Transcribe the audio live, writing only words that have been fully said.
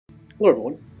Hello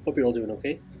everyone, hope you're all doing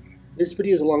okay. This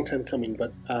video is a long time coming,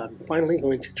 but I'm finally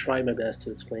going to try my best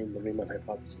to explain the Riemann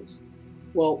hypothesis.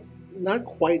 Well, not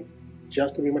quite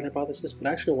just the Riemann hypothesis, but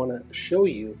actually I want to show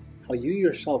you how you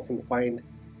yourself can find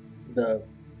the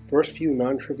first few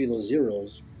non-trivial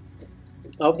zeros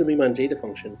of the Riemann Zeta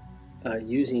function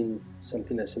using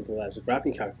something as simple as a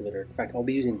graphing calculator. In fact, I'll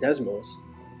be using Desmos,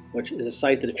 which is a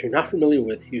site that if you're not familiar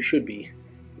with, you should be.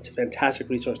 It's a fantastic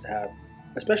resource to have,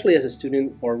 especially as a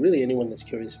student or really anyone that's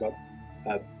curious about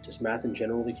just math in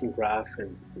general. You can graph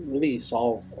and really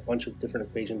solve a bunch of different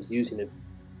equations using it,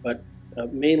 but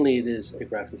mainly it is a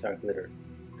graphing calculator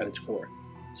at its core.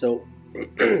 So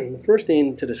the first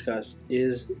thing to discuss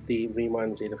is the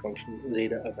Riemann Zeta function,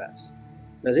 zeta of s.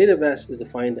 Now zeta of s is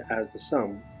defined as the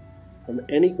sum from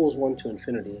n equals 1 to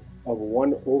infinity of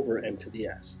 1 over n to the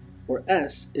s, where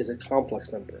s is a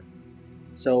complex number.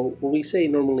 So what we say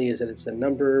normally is that it's a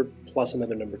number plus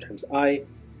another number times I.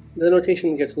 The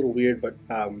notation gets a little weird, but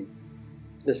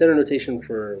the standard notation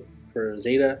for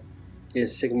zeta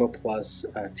is sigma plus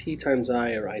t times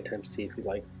I, or I times t if you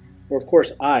like. Or of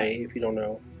course I, if you don't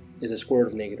know, is the square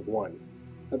root of -1.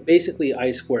 Basically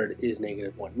I squared is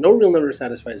 -1. No real number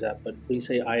satisfies that, but we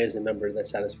say I is a number that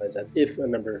satisfies that if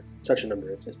such a number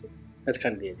existed. That's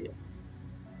kind of the idea.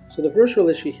 So the first real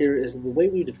issue here is that the way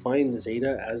we define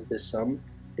zeta as this sum,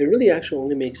 it really actually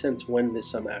only makes sense when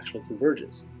this sum actually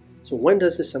converges. So when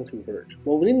does this sum converge?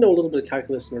 Well, we need to know a little bit of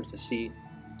calculus in order to see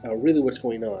really what's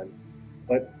going on.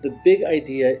 But the big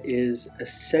idea is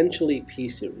essentially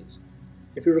p-series.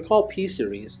 If you recall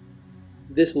p-series,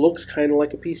 this looks kind of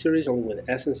like a p-series, only with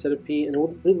s instead of p, and it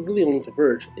would really only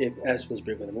converge if s was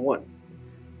bigger than 1.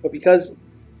 But because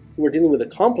we're dealing with a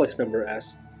complex number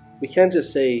s, we can't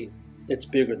just say it's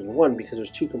bigger than 1 because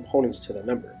there's two components to the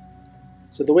number.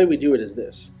 So the way we do it is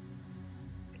this.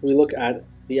 We look at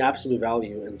the absolute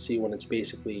value and see when it's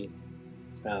basically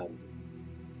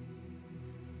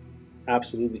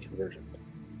absolutely convergent.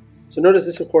 So notice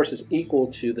this, of course, is equal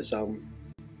to the sum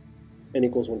n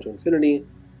equals 1 to infinity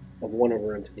of 1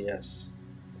 over n to the s,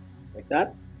 like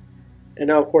that. And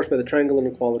now, of course, by the triangle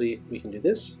inequality, we can do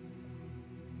this.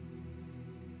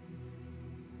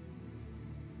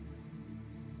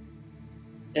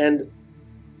 And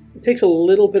it takes a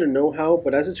little bit of know-how,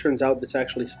 but as it turns out, this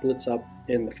actually splits up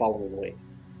in the following way.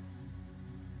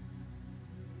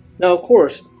 Now, of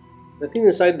course, the thing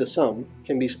inside the sum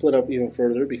can be split up even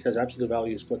further because absolute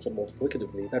value splits up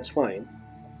multiplicatively. That's fine.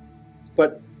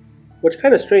 But what's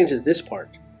kind of strange is this part.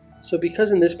 So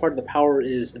because in this part the power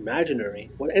is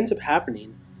imaginary, what ends up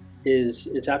happening is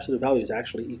its absolute value is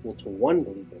actually equal to 1,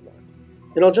 believe it or not.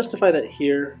 And I'll justify that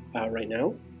here right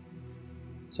now.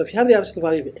 So if you have the absolute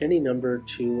value of any number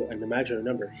to an imaginary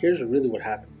number, here's really what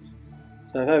happens.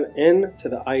 So if I have n to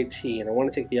the it, and I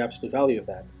want to take the absolute value of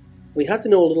that, we have to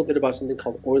know a little bit about something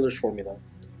called Euler's formula.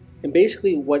 And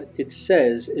basically what it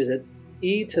says is that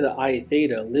e to the I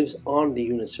theta lives on the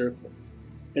unit circle.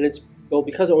 And it's, well,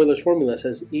 because Euler's formula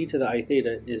says e to the I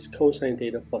theta is cosine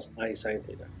theta plus I sine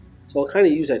theta. So I'll kind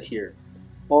of use that here.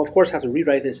 I'll of course have to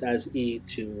rewrite this as e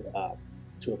to a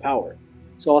power.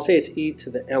 So I'll say it's e to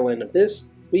the ln of this.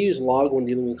 We use log when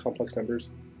dealing with complex numbers.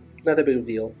 Not that big of a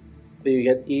deal, but you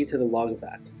get e to the log of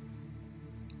that.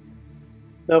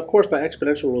 Now, of course, by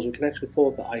exponential rules, we can actually pull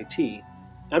out the it.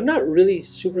 I'm not really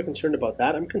super concerned about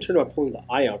that. I'm concerned about pulling the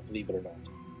I out, believe it or not.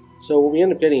 So what we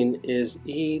end up getting is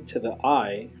e to the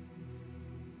I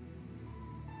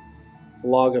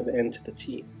log of n to the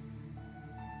t.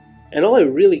 And all I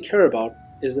really care about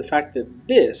is the fact that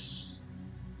this,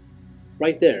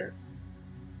 right there,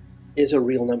 is a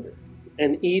real number.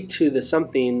 And e to the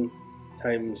something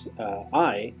times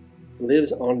I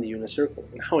lives on the unit circle.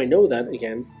 And how I know that,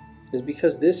 again, is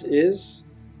because this is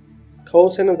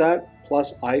cosine of that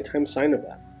plus I times sine of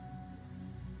that.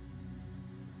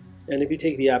 And if you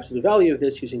take the absolute value of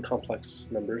this using complex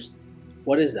numbers,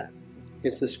 what is that?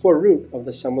 It's the square root of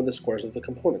the sum of the squares of the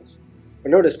components.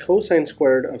 But notice cosine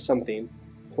squared of something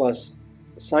plus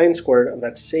sine squared of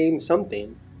that same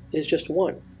something is just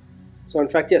 1. So in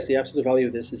fact, yes, the absolute value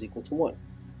of this is equal to 1.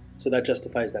 So that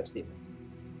justifies that statement.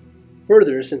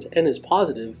 Further, since n is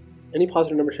positive, any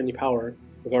positive number to any power,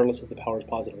 regardless if the power is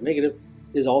positive or negative,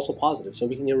 is also positive. So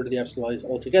we can get rid of the absolute values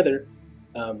altogether,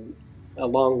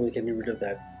 along with getting rid of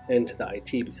that n to the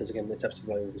it, because again, its absolute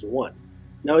value is 1.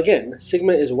 Now again,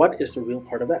 sigma is what is the real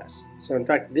part of s. So in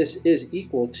fact, this is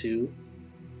equal to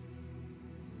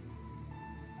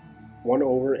 1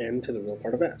 over n to the real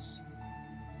part of s.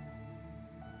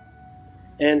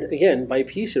 And again, by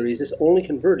p-series, this only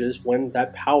converges when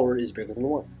that power is bigger than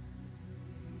 1.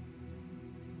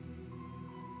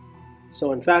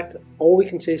 So in fact, all we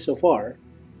can say so far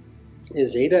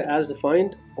is zeta as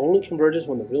defined only converges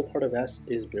when the real part of S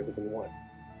is bigger than 1.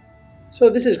 So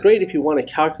this is great if you want to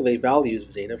calculate values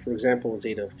of zeta, for example,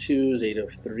 zeta of 2, zeta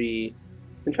of 3,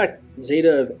 in fact,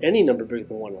 zeta of any number bigger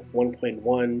than 1, like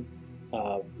 1.1,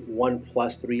 1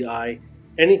 plus 3i,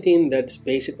 anything that's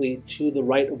basically to the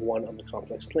right of 1 on the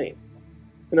complex plane.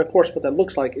 And of course, what that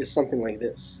looks like is something like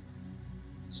this.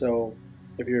 So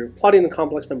if you're plotting the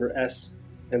complex number S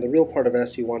and the real part of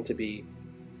S you want to be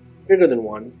bigger than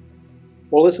 1,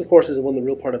 well, this of course is when the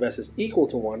real part of S is equal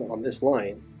to 1 on this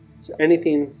line. So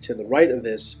anything to the right of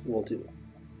this will do.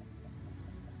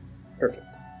 Perfect.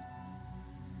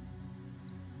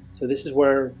 So this is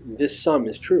where this sum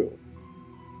is true.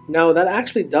 Now that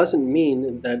actually doesn't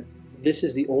mean that this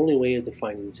is the only way of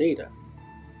defining zeta,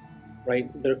 right?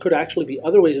 There could actually be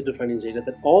other ways of defining zeta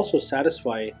that also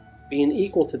satisfy being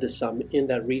equal to this sum in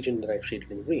that region that I've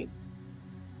shaded in green.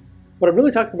 What I'm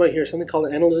really talking about here is something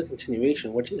called analytic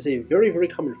continuation, which is a very, very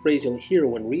common phrase you'll hear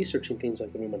when researching things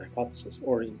like the Riemann hypothesis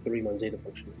or the Riemann Zeta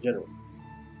function in general.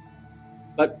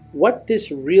 But what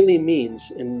this really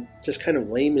means in just kind of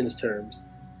layman's terms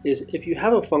is if you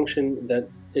have a function that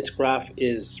its graph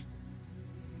is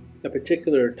a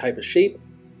particular type of shape,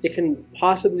 it can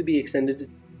possibly be extended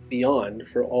beyond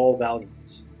for all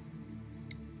values.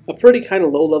 A pretty kind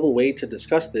of low-level way to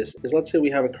discuss this is, let's say we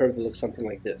have a curve that looks something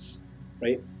like this,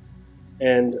 right?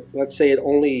 And let's say it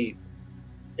only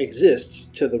exists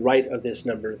to the right of this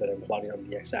number that I'm plotting on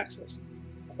the x-axis.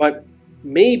 But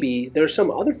maybe there's some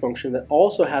other function that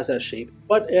also has that shape,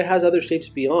 but it has other shapes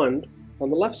beyond on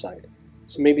the left side.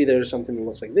 So maybe there's something that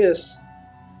looks like this,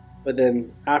 but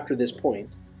then after this point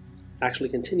actually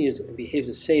continues and behaves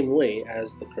the same way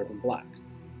as the curve in black.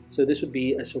 So this would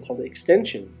be a so-called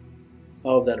extension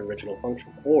of that original function,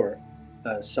 or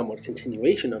a somewhat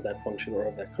continuation of that function or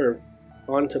of that curve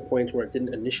onto points where it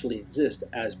didn't initially exist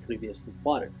as previously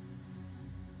plotted.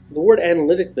 The word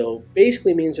analytic, though,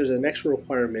 basically means there's an extra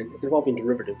requirement involving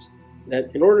derivatives,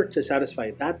 that in order to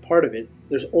satisfy that part of it,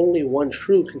 there's only one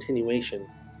true continuation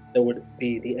that would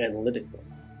be the analytic one.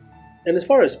 And as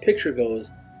far as picture goes,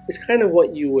 it's kind of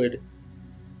what you would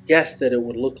guess that it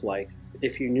would look like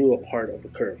if you knew a part of the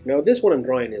curve. Now this one I'm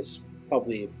drawing is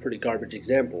probably a pretty garbage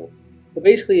example, but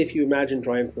basically if you imagine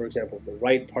drawing, for example, the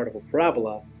right part of a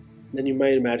parabola, then you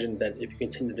might imagine that if you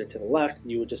continued it to the left,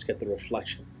 you would just get the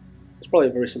reflection. It's probably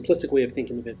a very simplistic way of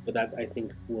thinking of it, but that I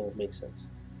think will make sense.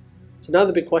 So now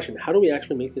the big question, how do we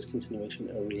actually make this continuation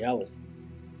a reality?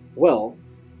 Well,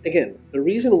 again, the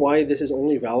reason why this is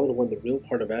only valid when the real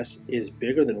part of S is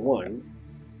bigger than 1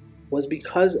 was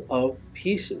because of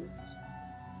p-series.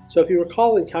 So if you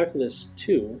recall in Calculus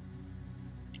 2,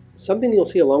 something you'll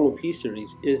see along with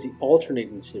p-series is the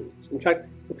alternating series. In fact,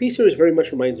 what p-series very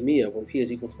much reminds me of, when p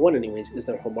is equal to 1 anyways, is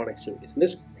the harmonic series. And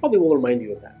this probably will remind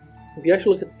you of that. If you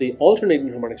actually look at the alternating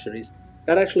harmonic series,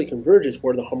 that actually converges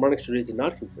where the harmonic series did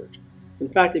not converge. In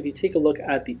fact, if you take a look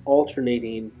at the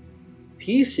alternating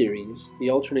p-series, the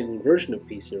alternating version of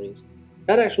p-series,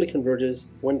 that actually converges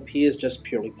when p is just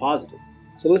purely positive.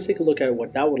 So let's take a look at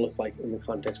what that would look like in the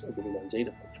context of the Riemann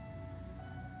Zeta function.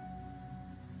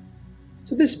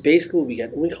 So this is basically what we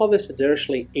get, and we call this the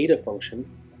Dirichlet Eta function.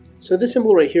 So this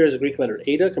symbol right here is a Greek letter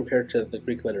eta compared to the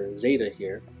Greek letter zeta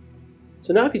here.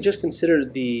 So now if you just consider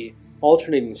the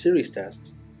alternating series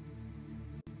test,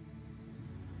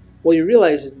 what you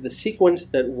realize is that the sequence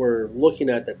that we're looking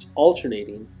at that's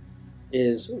alternating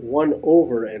is 1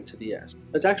 over n to the s.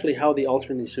 That's actually how the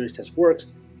alternating series test works.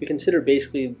 We consider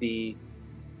basically the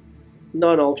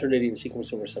non-alternating sequence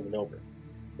that we're summing over.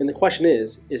 And the question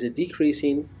is it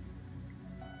decreasing,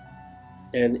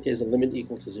 and is the limit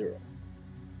equal to 0?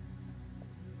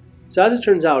 So as it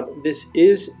turns out, this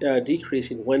is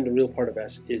decreasing when the real part of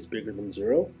S is bigger than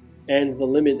 0, and the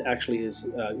limit actually is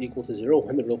equal to 0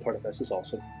 when the real part of S is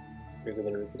also bigger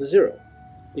than or equal to 0.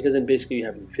 Because then basically you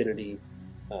have infinity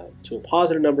to a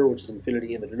positive number, which is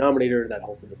infinity in the denominator, that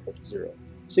ultimately approaches 0.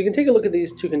 So you can take a look at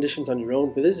these two conditions on your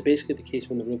own, but this is basically the case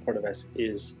when the real part of S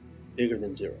is bigger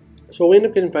than 0. So what we end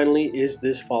up getting finally is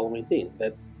this following thing,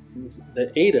 that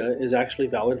eta is actually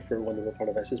valid for when the real part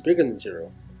of S is bigger than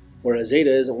 0, whereas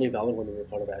zeta is only valid when the real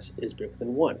part of S is bigger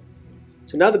than 1.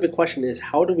 So now the big question is,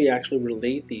 how do we actually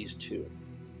relate these two?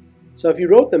 So if you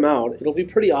wrote them out, it'll be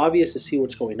pretty obvious to see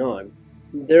what's going on.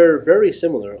 They're very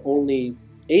similar, only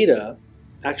eta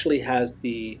actually has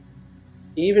the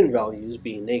even values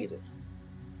being negative.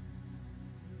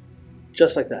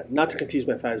 Just like that. Not to confuse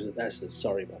my 5's with s's,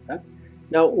 sorry about that.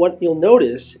 Now what you'll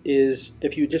notice is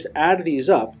if you just add these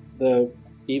up, the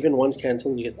even ones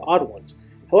cancel and you get the odd ones.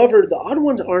 However, the odd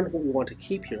ones aren't what we want to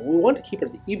keep here. What we want to keep are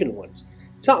the even ones.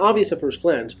 It's not obvious at first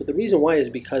glance, but the reason why is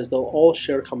because they'll all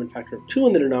share a common factor of 2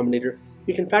 in the denominator.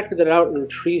 You can factor that out and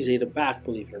retrieve zeta back,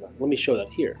 believe it or not. Let me show that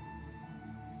here.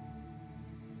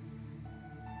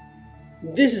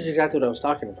 This is exactly what I was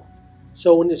talking about.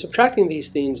 So when you're subtracting these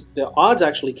things, the odds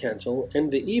actually cancel,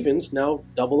 and the evens now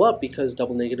double up because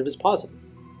double negative is positive.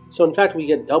 So in fact, we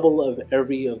get double of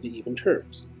every of the even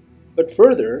terms. But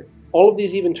further, all of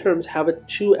these even terms have a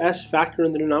 2s factor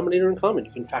in the denominator in common.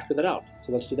 You can factor that out.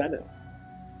 So let's do that now.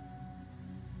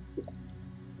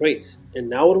 Great. And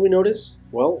now what do we notice?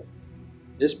 Well,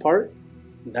 this part,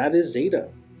 that is zeta.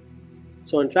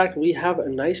 So in fact, we have a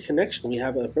nice connection. We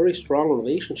have a very strong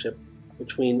relationship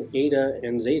between eta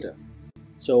and zeta.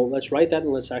 So let's write that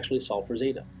and let's actually solve for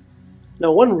zeta.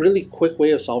 Now, one really quick way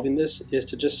of solving this is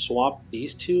to just swap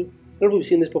these two. I don't know if we've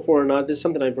seen this before or not. This is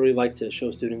something I very like to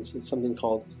show students. It's something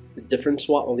called the difference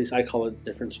swap, or at least I call it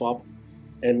difference swap.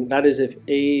 And that is if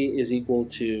A is equal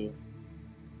to,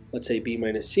 let's say, B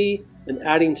minus C, then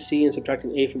adding C and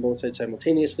subtracting A from both sides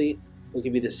simultaneously will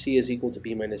give you the C is equal to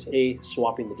B minus A,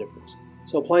 swapping the difference.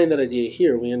 So applying that idea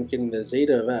here, we end up getting the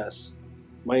zeta of S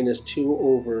minus 2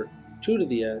 over 2 to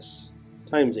the S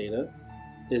times zeta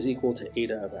is equal to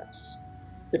eta of S.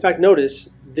 In fact, notice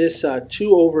this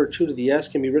 2 over 2 to the S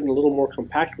can be written a little more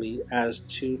compactly as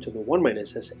 2 to the 1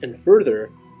 minus S, and further,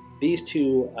 these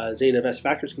two zeta of S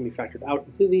factors can be factored out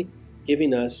completely,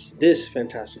 giving us this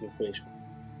fantastic equation.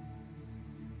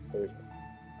 There we go.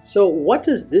 So what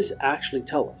does this actually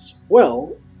tell us?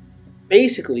 Well,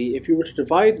 basically, if you were to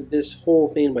divide this whole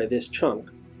thing by this chunk,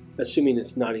 assuming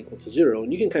it's not equal to 0,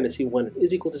 and you can kind of see when it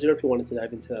is equal to 0 if you wanted to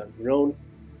dive into that on your own,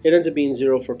 it ends up being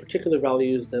 0 for particular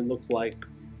values that look like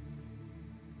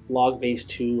log base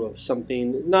 2 of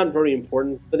something, not very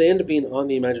important, but they end up being on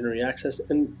the imaginary axis,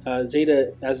 and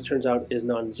zeta, as it turns out, is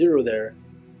non-zero there.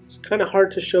 It's kind of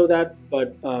hard to show that,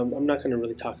 but I'm not going to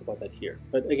really talk about that here.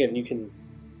 But again, you can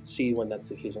see when that's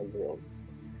the case on your own.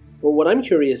 But what I'm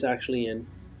curious actually in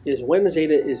is when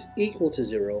zeta is equal to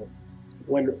 0,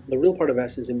 when the real part of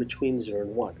S is in between 0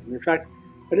 and 1. And in fact,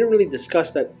 I didn't really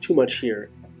discuss that too much here,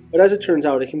 but as it turns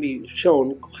out, it can be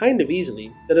shown kind of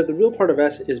easily that if the real part of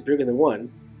S is bigger than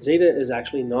 1, zeta is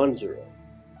actually non-zero.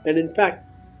 And in fact,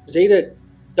 zeta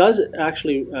does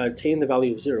actually attain the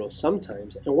value of 0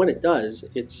 sometimes, and when it does,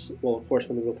 it's, well, of course,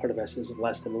 when the real part of S is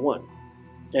less than 1.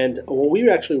 And what we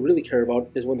actually really care about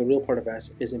is when the real part of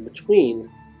S is in between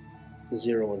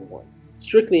 0 and 1.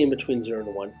 Strictly in between 0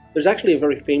 and 1. There's actually a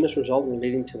very famous result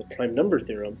relating to the prime number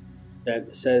theorem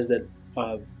that says that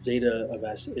zeta of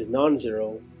S is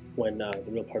non-zero when the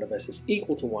real part of S is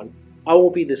equal to 1. I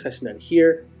won't be discussing that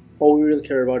here. All we really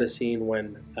care about is seeing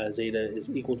when zeta is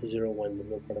equal to 0 when the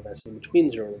real part of S is in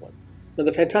between 0 and 1. Now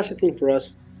the fantastic thing for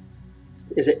us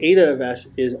is that eta of S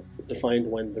is defined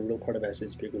when the real part of S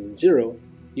is bigger than 0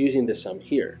 using this sum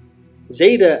here.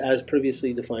 Zeta, as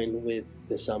previously defined with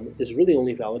the sum, is really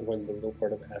only valid when the real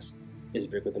part of S is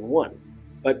bigger than 1.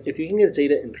 But if you can get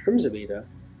zeta in terms of eta,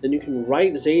 then you can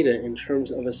write zeta in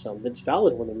terms of a sum that's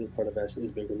valid when the real part of S is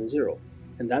bigger than 0.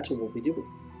 And that's what we'll be doing.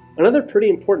 Another pretty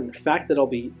important fact that I'll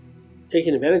be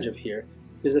taking advantage of here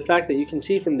is the fact that you can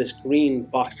see from this green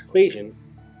boxed equation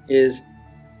is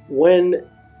when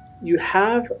you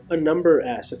have a number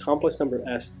S, a complex number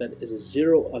S that is a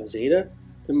 0 of zeta,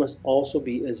 it must also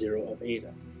be a 0 of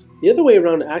eta. The other way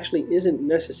around actually isn't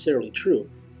necessarily true.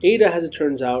 Eta, as it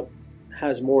turns out,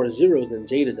 has more zeros than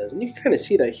zeta does, and you can kind of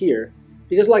see that here,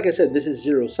 because like I said, this is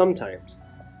 0 sometimes.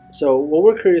 So what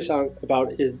we're curious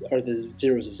about are the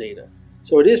zeros of zeta.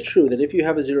 So it is true that if you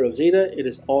have a 0 of zeta, it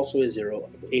is also a 0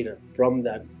 of eta from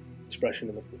that expression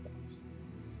in the blue box.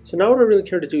 So now what I really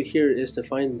care to do here is to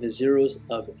find the zeros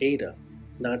of eta,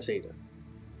 not zeta.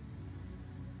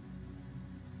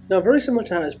 Now, very similar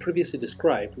to as previously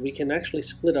described, we can actually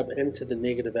split up n to the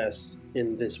negative s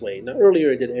in this way. Now,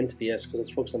 earlier I did n to the s because it's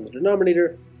focused on the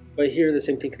denominator, but here the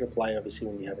same thing can apply, obviously,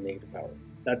 when you have a negative power.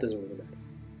 That doesn't really matter.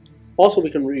 Also, we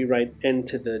can rewrite n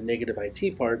to the negative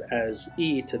it part as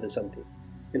e to the something.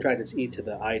 In fact, it's e to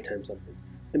the I times something.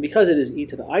 And because it is e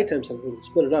to the I times something, we can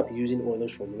split it up using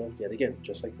Euler's formula yet again,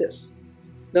 just like this.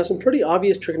 Now, some pretty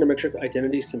obvious trigonometric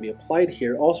identities can be applied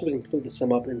here. Also, we can split the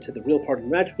sum up into the real part and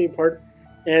imaginary part.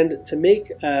 And to make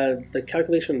the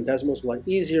calculation in Desmos a lot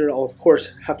easier, I'll of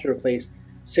course have to replace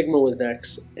sigma with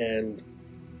x and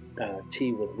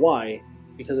t with y,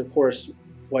 because of course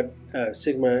what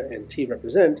sigma and t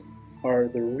represent are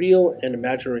the real and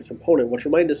imaginary component, which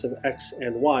remind us of x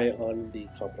and y on the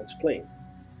complex plane.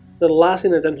 Now, the last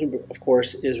thing I've done here, of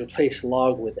course, is replace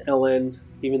log with ln,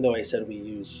 even though I said we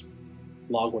use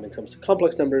log when it comes to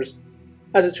complex numbers.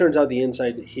 As it turns out, the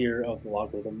inside here of the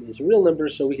logarithm is a real number,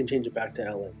 so we can change it back to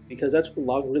ln, because that's what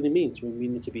log really means. We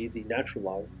mean it to be the natural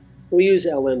log. We use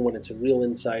ln when it's a real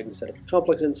inside instead of a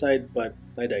complex inside, but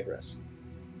I digress.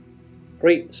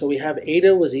 Great, so we have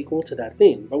eta was equal to that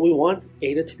thing, but we want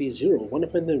eta to be 0. We want to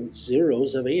find the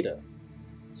zeros of eta.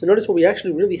 So notice what we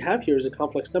actually really have here is a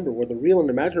complex number where the real and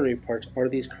imaginary parts are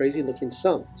these crazy looking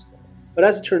sums. But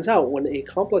as it turns out, when a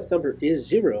complex number is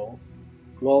 0,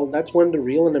 well, that's when the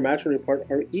real and imaginary part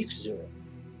are each 0.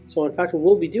 So in fact, what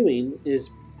we'll be doing is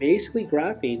basically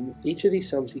graphing each of these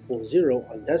sums equals 0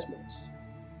 on Desmos.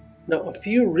 Now, a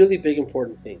few really big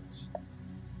important things.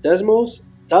 Desmos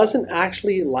doesn't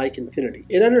actually like infinity.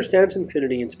 It understands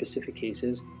infinity in specific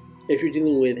cases. If you're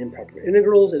dealing with improper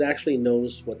integrals, it actually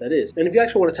knows what that is. And if you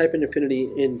actually want to type in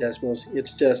infinity in Desmos,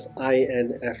 it's just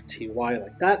infty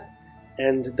like that.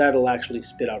 And that'll actually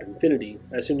spit out infinity.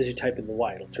 As soon as you type in the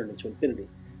y, it'll turn into infinity.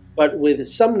 But with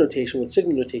sum notation, with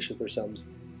sigma notation for sums,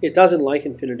 it doesn't like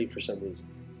infinity for some reason.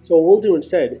 So what we'll do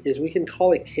instead is we can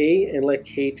call it k and let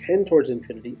k tend towards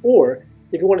infinity. Or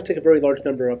if you want to take a very large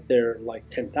number up there, like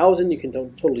 10,000, you can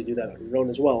totally do that on your own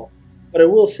as well. But I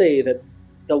will say that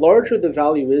the larger the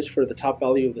value is for the top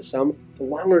value of the sum, the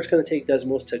longer it's going to take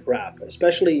Desmos to graph,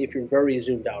 especially if you're very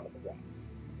zoomed out on the graph.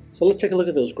 So let's take a look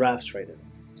at those graphs right now.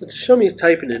 So to show me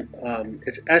typing it,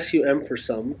 it's sum for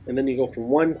sum, and then you go from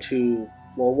 1 to,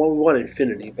 well, we want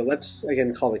infinity, but let's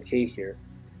again call it k here.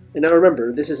 And now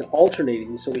remember, this is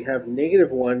alternating, so we have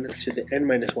 -1 to the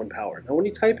n-1 power. Now when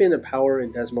you type in a power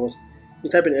in Desmos, you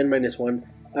type in n-1,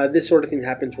 this sort of thing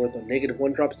happens where the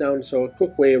 -1 drops down, so a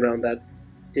quick way around that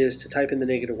is to type in the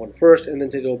 -1 first, and then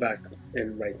to go back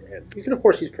and write the n. You can of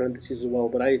course use parentheses as well,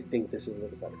 but I think this is a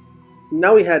little better.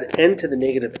 Now we had n to the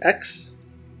 -x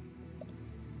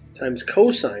times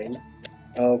cosine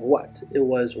of what? It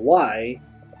was y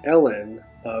ln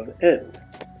of n.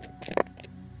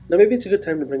 Now maybe it's a good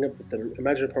time to bring up that the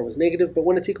imaginary part was negative, but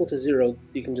when it's equal to 0,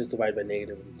 you can just divide by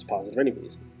negative and it's positive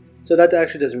anyways. So that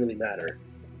actually doesn't really matter.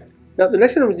 Now the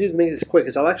next thing I'm going to do to make this quick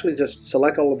is I'll actually just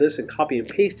select all of this and copy and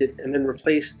paste it and then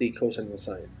replace the cosine with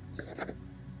sine.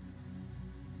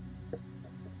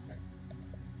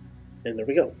 And there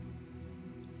we go.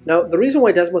 Now, the reason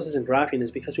why Desmos isn't graphing is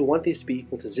because we want these to be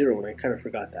equal to 0, and I kind of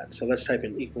forgot that. So let's type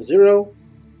in equals 0,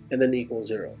 and then equals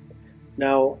 0.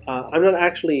 Now, I'm not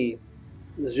actually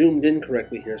zoomed in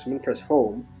correctly here, so I'm going to press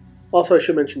home. Also, I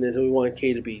should mention is that we want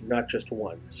k to be not just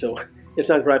 1, so it's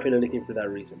not graphing anything for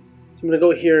that reason. So I'm going to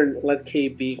go here and let k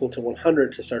be equal to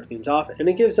 100 to start things off, and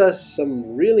it gives us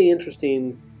some really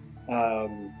interesting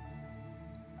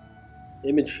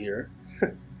image here.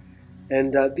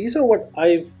 And these are what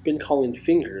I've been calling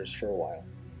fingers for a while.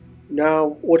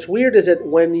 Now, what's weird is that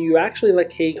when you actually let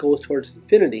k goes towards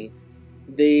infinity,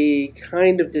 they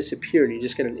kind of disappear, and you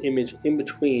just get an image in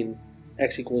between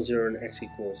x equals 0 and x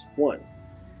equals 1.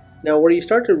 Now, where you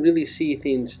start to really see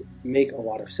things make a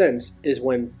lot of sense is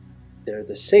when they're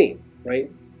the same, right?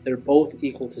 They're both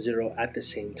equal to 0 at the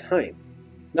same time.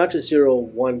 Not just 0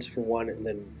 once for one and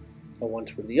then a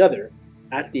once for the other.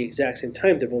 At the exact same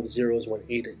time, they're both zeros when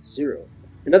eta is 0.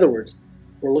 In other words,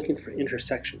 we're looking for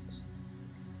intersections.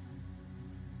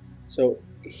 So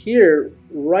here,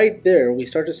 right there, we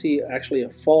start to see actually a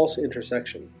false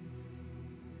intersection.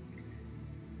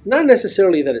 Not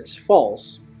necessarily that it's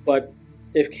false, but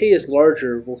if k is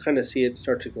larger, we'll kind of see it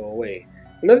start to go away.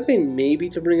 Another thing maybe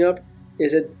to bring up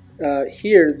is that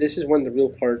here, this is when the real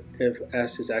part of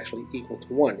s is actually equal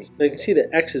to 1. Now you can see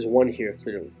that x is 1 here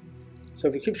clearly. So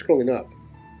if you keep scrolling up,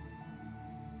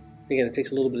 again, it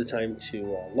takes a little bit of time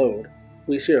to load.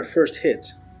 We see our first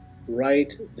hit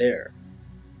right there.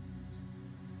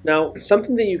 Now,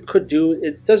 something that you could do,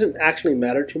 it doesn't actually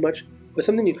matter too much, but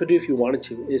something you could do if you wanted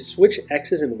to is switch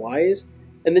x's and y's,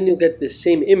 and then you'll get this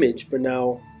same image, but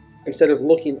now instead of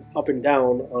looking up and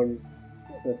down on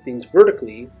the things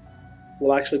vertically,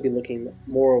 we'll actually be looking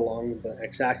more along the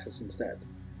x-axis instead.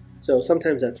 So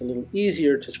sometimes that's a little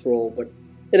easier to scroll, but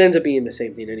it ends up being the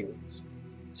same thing anyways.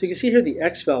 So you can see here the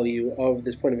x value of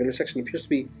this point of intersection appears to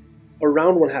be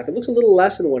around 1/2. It looks a little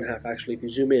less than 1/2 actually if you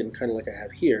zoom in, kind of like I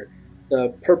have here.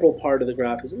 The purple part of the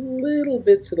graph is a little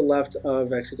bit to the left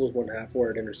of x equals 1/2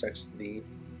 where it intersects the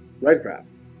red graph.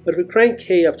 But if we crank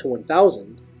k up to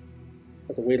 1000, I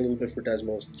have to wait a little bit for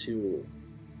Desmos to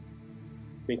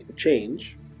make the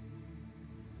change.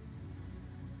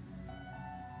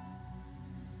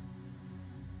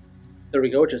 There we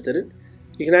go, it just did it.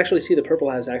 You can actually see the purple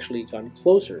has actually gone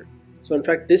closer. So in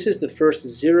fact, this is the first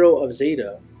 0 of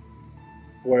zeta,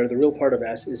 where the real part of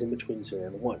s is in between 0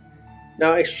 and 1.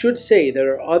 Now I should say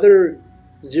there are other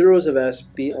zeros of s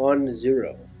beyond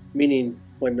 0, meaning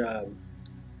when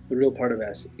the real part of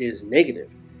S is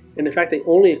negative. And in fact, they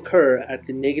only occur at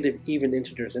the negative even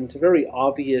integers. And it's a very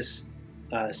obvious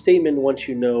statement once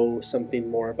you know something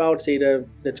more about zeta.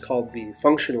 That's called the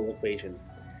functional equation.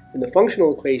 And the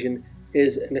functional equation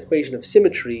is an equation of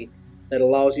symmetry that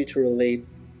allows you to relate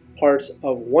parts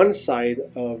of one side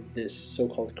of this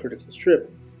so-called critical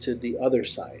strip to the other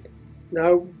side.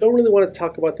 Now, I don't really want to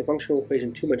talk about the functional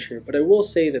equation too much here, but I will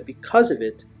say that because of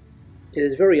it, it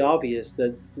is very obvious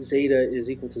that zeta is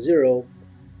equal to 0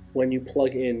 when you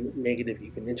plug in negative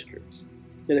even integers.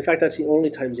 And in fact, that's the only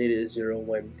time zeta is 0,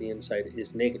 when the inside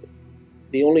is negative.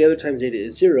 The only other time zeta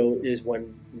is 0 is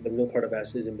when the real part of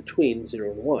S is in between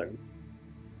 0 and 1.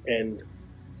 And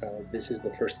this is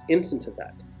the first instance of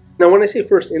that. Now, when I say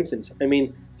first instance, I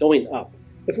mean going up.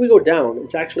 If we go down,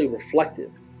 it's actually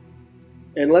reflective.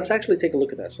 And let's actually take a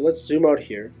look at that. So let's zoom out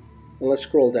here, and let's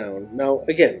scroll down. Now,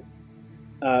 again,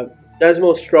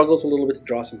 Desmos struggles a little bit to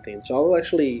draw something, so I'll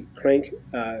actually crank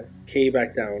K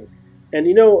back down. And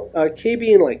you know, K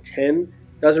being like 10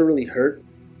 doesn't really hurt,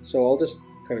 so I'll just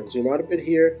kind of zoom out a bit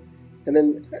here. And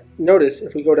then notice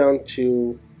if we go down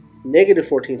to negative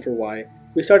 14 for Y,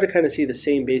 we start to kind of see the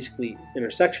same basically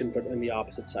intersection, but on the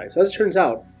opposite side. So as it turns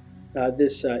out,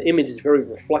 this image is very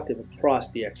reflective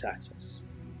across the x-axis.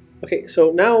 Okay,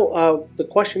 so now the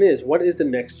question is, what is the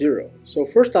next 0? So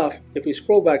first off, if we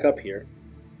scroll back up here,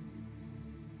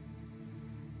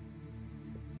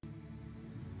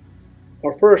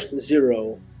 our first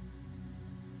 0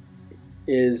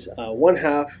 is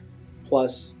 1/2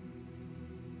 plus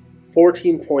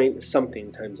 14 point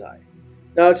something times I.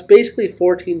 Now it's basically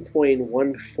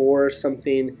 14.14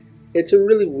 something. It's a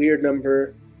really weird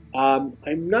number.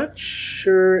 I'm not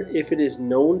sure if it is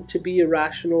known to be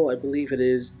irrational. I believe it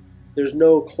is. There's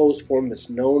no closed form that's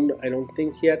known, I don't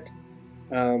think yet.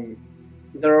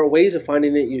 There are ways of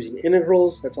finding it using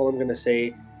integrals, that's all I'm going to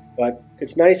say. But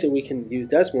it's nice that we can use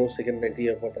Desmos to get an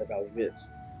idea of what that value is.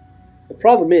 The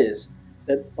problem is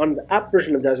that on the app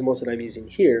version of Desmos that I'm using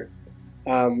here,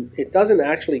 it doesn't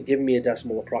actually give me a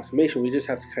decimal approximation. We just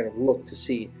have to kind of look to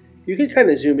see. You can kind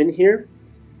of zoom in here,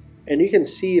 and you can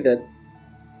see that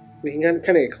we can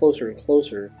kind of get closer and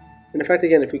closer. And in fact,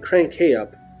 again, if we crank K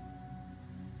up,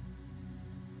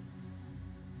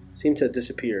 it seems to have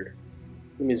disappeared.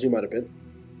 Let me zoom out a bit.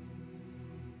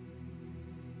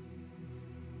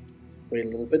 Wait a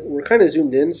little bit. We're kind of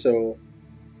zoomed in, so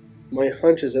my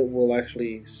hunch is that we'll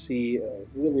actually see a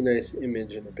really nice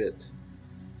image in a bit.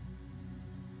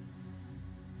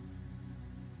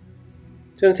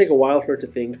 It's going to take a while for it to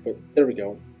think, but there we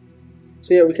go.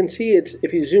 So yeah, we can see it's,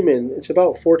 if you zoom in, it's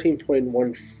about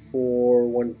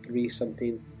 14.1413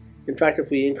 something. In fact, if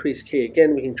we increase K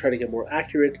again, we can try to get more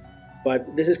accurate,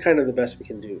 but this is kind of the best we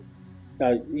can do,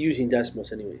 using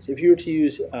Desmos anyways. If you were to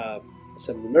use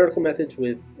some numerical methods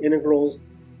with integrals,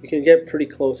 you can get pretty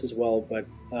close as well, but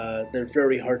they're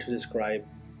very hard to describe.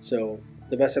 So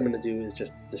the best I'm going to do is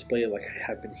just display it like I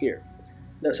have been here.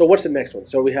 Now, so what's the next one?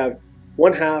 So we have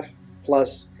 1/2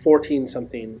 plus 14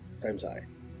 something times I.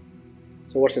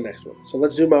 So what's the next one? So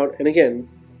let's zoom out, and again,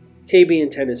 KB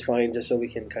and 10 is fine, just so we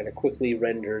can kind of quickly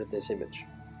render this image.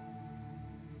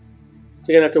 So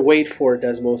you're going to have to wait for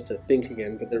Desmos to think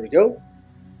again, but there we go.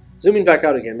 Zooming back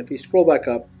out again, if we scroll back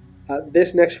up,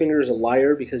 this next finger is a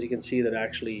liar because you can see that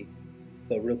actually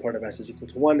the real part of S is equal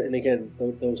to 1, and again,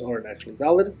 those aren't actually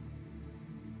valid.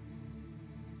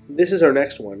 This is our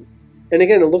next one, and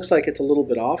again, it looks like it's a little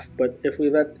bit off, but if we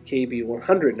let K be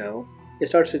 100 now, it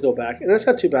starts to go back, and that's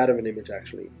not too bad of an image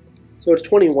actually. So it's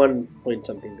 21 point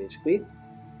something basically,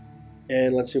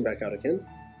 and let's zoom back out again,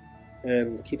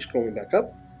 and keep scrolling back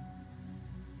up.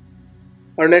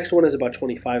 Our next one is about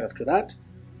 25 after that.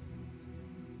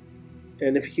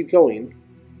 And if you keep going,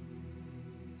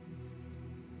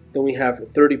 then we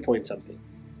have 30 point something.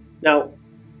 Now,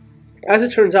 as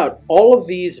it turns out, all of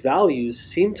these values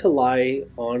seem to lie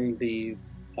on the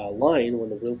line when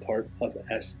the real part of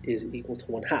S is equal to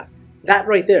 1/2. That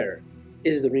right there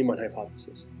is the Riemann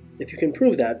hypothesis. If you can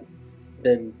prove that,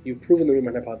 then you've proven the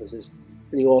Riemann hypothesis,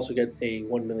 and you also get a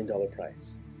 $1 million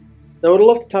prize. Now, I'd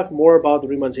love to talk more about the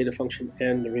Riemann Zeta Function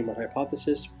and the Riemann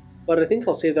hypothesis, but I think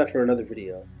I'll save that for another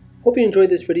video. Hope you enjoyed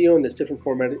this video in this different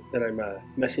format that I'm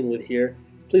messing with here.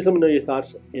 Please let me know your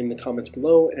thoughts in the comments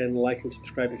below, and like and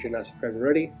subscribe if you're not subscribed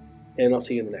already, and I'll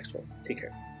see you in the next one. Take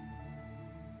care.